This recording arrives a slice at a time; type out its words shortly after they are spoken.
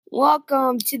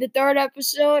Welcome to the third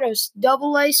episode of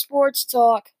Double A Sports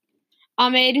Talk.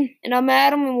 I'm Aiden. And I'm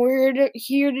Adam, and we're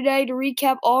here today to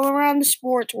recap all around the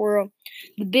sports world.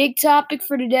 The big topic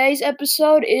for today's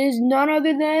episode is none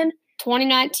other than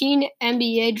 2019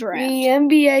 NBA Draft. The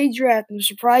NBA Draft. I'm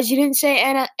surprised you didn't say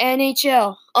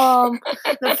NHL.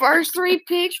 The first three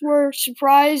picks were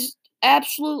surprised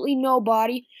absolutely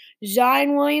nobody.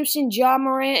 Zion Williamson, Ja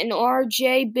Morant, and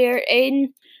R.J. Barrett. Aiden,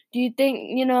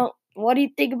 what do you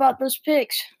think about those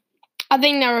picks? I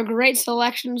think they were great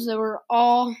selections. They were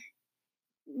all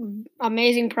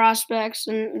amazing prospects,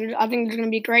 and I think there's going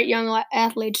to be great young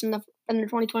athletes in the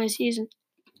 2020 season.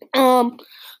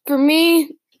 For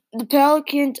me, the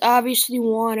Pelicans obviously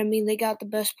won. I mean, they got the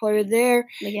best player there.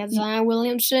 They got Zion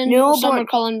Williamson. Some are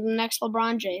calling him the next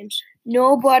LeBron James.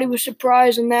 Nobody was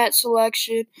surprised in that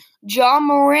selection. Ja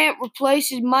Morant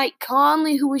replaces Mike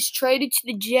Conley, who was traded to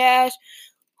the Jazz.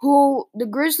 Who the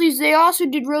Grizzlies, they also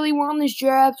did really well in this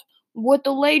draft with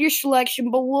the later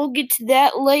selection, but we'll get to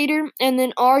that later. And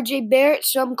then R.J. Barrett,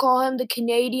 some call him the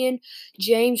Canadian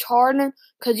James Harden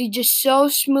because he's just so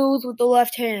smooth with the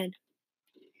left hand.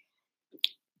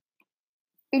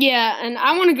 Yeah, and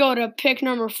I want to go to pick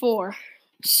number 4.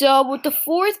 So with the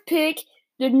fourth pick,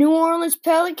 the New Orleans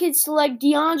Pelicans select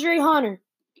DeAndre Hunter.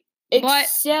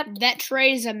 Except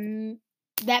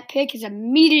that pick is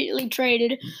immediately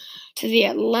traded to the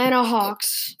Atlanta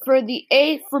Hawks for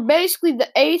basically the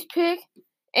 8th pick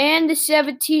and the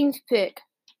 17th pick.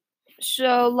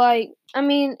 So,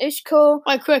 it's cool.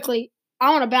 Quickly, I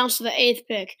want to bounce to the 8th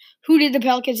pick. Who did the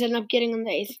Pelicans end up getting on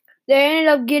the 8th? They ended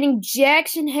up getting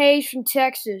Jackson Hayes from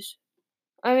Texas.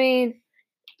 I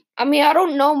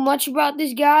don't know much about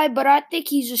this guy, but I think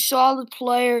he's a solid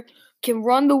player, can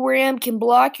run the rim, can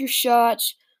block your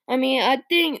shots. I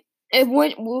think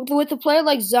with a player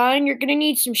like Zion, you're going to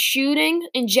need some shooting,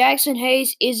 and Jackson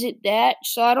Hayes isn't that,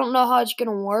 so I don't know how it's going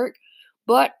to work,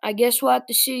 but I guess we'll have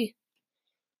to see.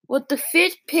 With the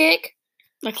 5th pick,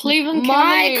 my Cleveland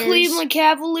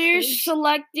Cavaliers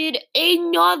selected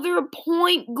another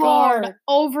point guard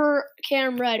over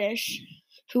Cam Reddish,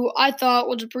 who I thought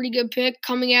was a pretty good pick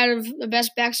coming out of the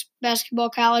best basketball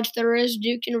college there is,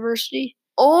 Duke University.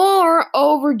 Or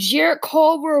over Jarrett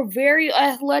Culver, a very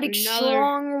athletic,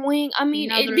 strong wing.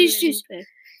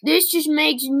 This just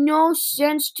makes no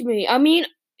sense to me.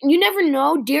 You never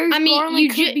know. Darius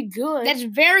Garland could be good. That's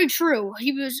very true.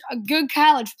 He was a good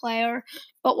college player,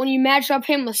 but when you match up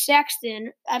him with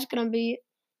Sexton, that's going to be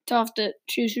tough to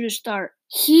choose who to start.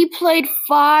 He played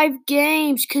 5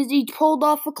 games because he pulled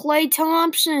off a Klay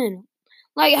Thompson.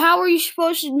 How are you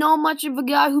supposed to know much of a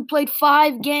guy who played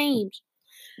 5 games?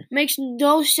 Makes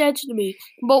no sense to me.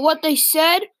 But what they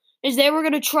said is they were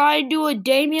going to try and do a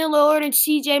Damian Lillard and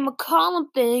C.J.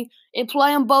 McCollum thing and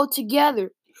play them both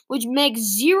together, which makes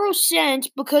 0 sense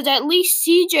because at least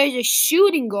C.J. is a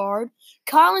shooting guard.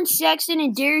 Colin Sexton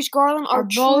and Darius Garland are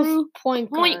both true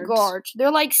point guards.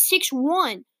 They're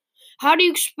 6'1". How do you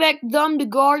expect them to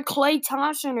guard Klay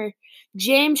Thompson or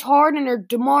James Harden or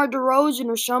DeMar DeRozan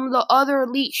or some of the other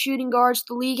elite shooting guards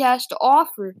the league has to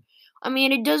offer?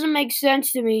 It doesn't make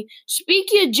sense to me.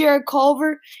 Speaking of Jarrett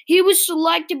Culver, he was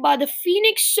selected by the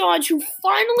Phoenix Suns, who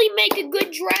finally make a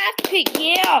good draft pick.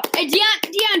 Yeah. Hey,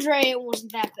 DeAndre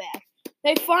wasn't that bad.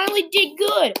 They finally did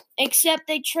good, except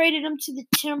they traded him to the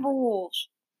Timberwolves.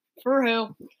 For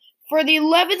who? For the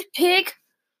 11th pick,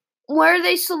 where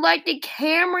they selected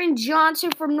Cameron Johnson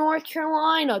from North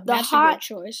Carolina. That's a good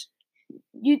choice.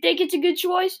 You think it's a good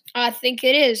choice? I think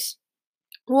it is.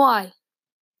 Why?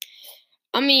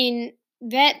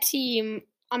 That team,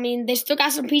 they still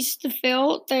got some pieces to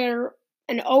fill. They're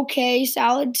an okay,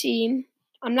 solid team.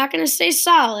 I'm not going to say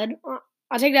solid.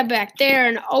 I'll take that back. They're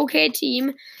an okay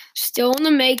team, still in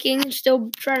the making, still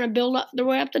trying to build up their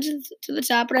way up to the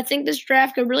top. But I think this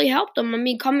draft could really help them.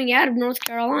 Coming out of North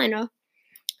Carolina,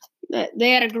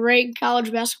 they had a great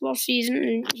college basketball season,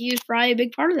 and he was probably a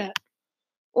big part of that.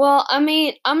 Well,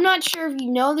 I'm not sure if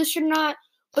you know this or not,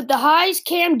 but the highest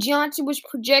Cam Johnson was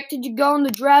projected to go in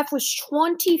the draft was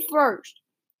 21st,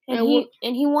 and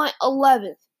he went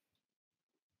 11th.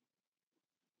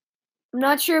 I'm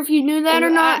not sure if you knew that or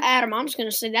not. Adam, I'm just going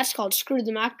to say that's called screw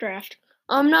the mock draft.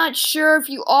 I'm not sure if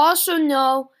you also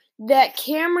know that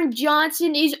Cameron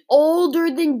Johnson is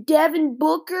older than Devin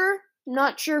Booker. I'm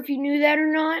not sure if you knew that or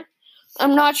not.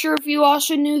 I'm not sure if you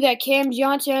also knew that Cam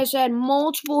Johnson has had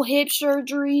multiple hip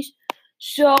surgeries.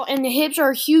 And the hips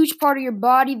are a huge part of your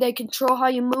body. They control how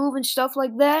you move and stuff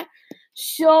like that.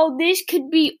 So this could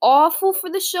be awful for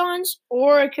the Suns.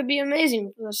 Or it could be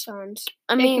amazing for the Suns.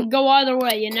 It could go either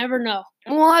way. You never know.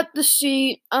 We'll have to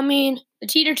see. The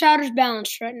teeter-totter's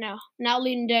balanced right now. Not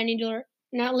leading to any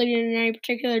not leading in any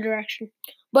particular direction.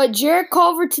 But Jarrett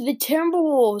Culver to the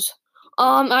Timberwolves.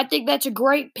 I think that's a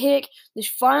great pick. This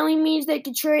finally means they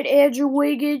can trade Andrew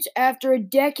Wiggins after a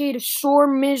decade of sore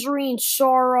misery and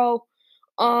sorrow.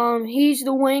 He's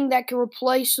the wing that can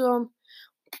replace him.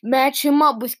 Match him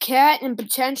up with Cat and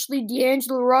potentially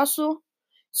D'Angelo Russell.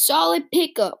 Solid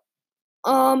pickup.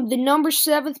 The number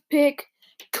 7th pick,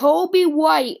 Kobe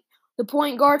White, the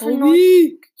point guard from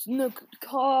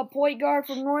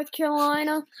North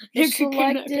Carolina, is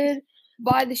selected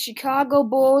by the Chicago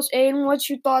Bulls. Aiden, what's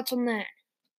your thoughts on that?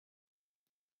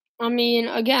 I mean,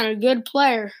 again, a good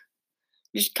player.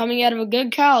 Just coming out of a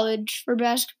good college for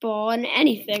basketball and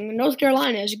anything. North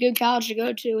Carolina is a good college to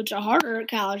go to. It's a harder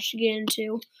college to get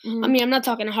into. Mhm. I mean, I'm not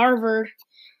talking Harvard,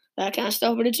 that kind of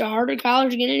stuff, but it's a harder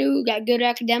college to get into. Got good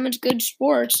academics, good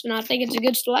sports, and I think it's a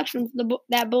good selection for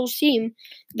that Bulls team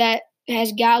that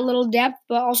has got a little depth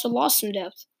but also lost some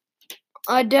depth.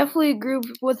 I definitely agree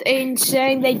with Aiden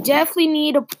saying they definitely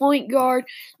need a point guard.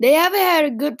 They haven't had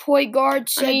a good point guard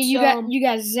since you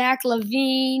got Zach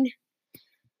LaVine,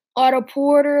 Otto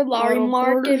Porter, Larry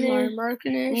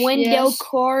Markkanen, Wendell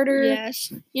Carter.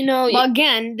 Yes. But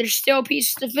again, there's still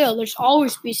pieces to fill. There's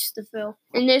always pieces to fill.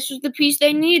 And this was the piece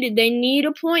they needed. They need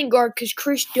a point guard because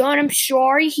Chris Dunn, I'm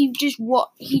sorry, he just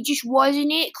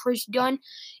wasn't it. Chris Dunn,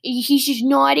 he's just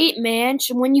not it, man.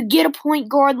 So when you get a point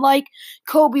guard like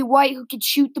Kobe White who can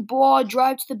shoot the ball,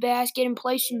 drive to the basket, and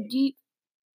play some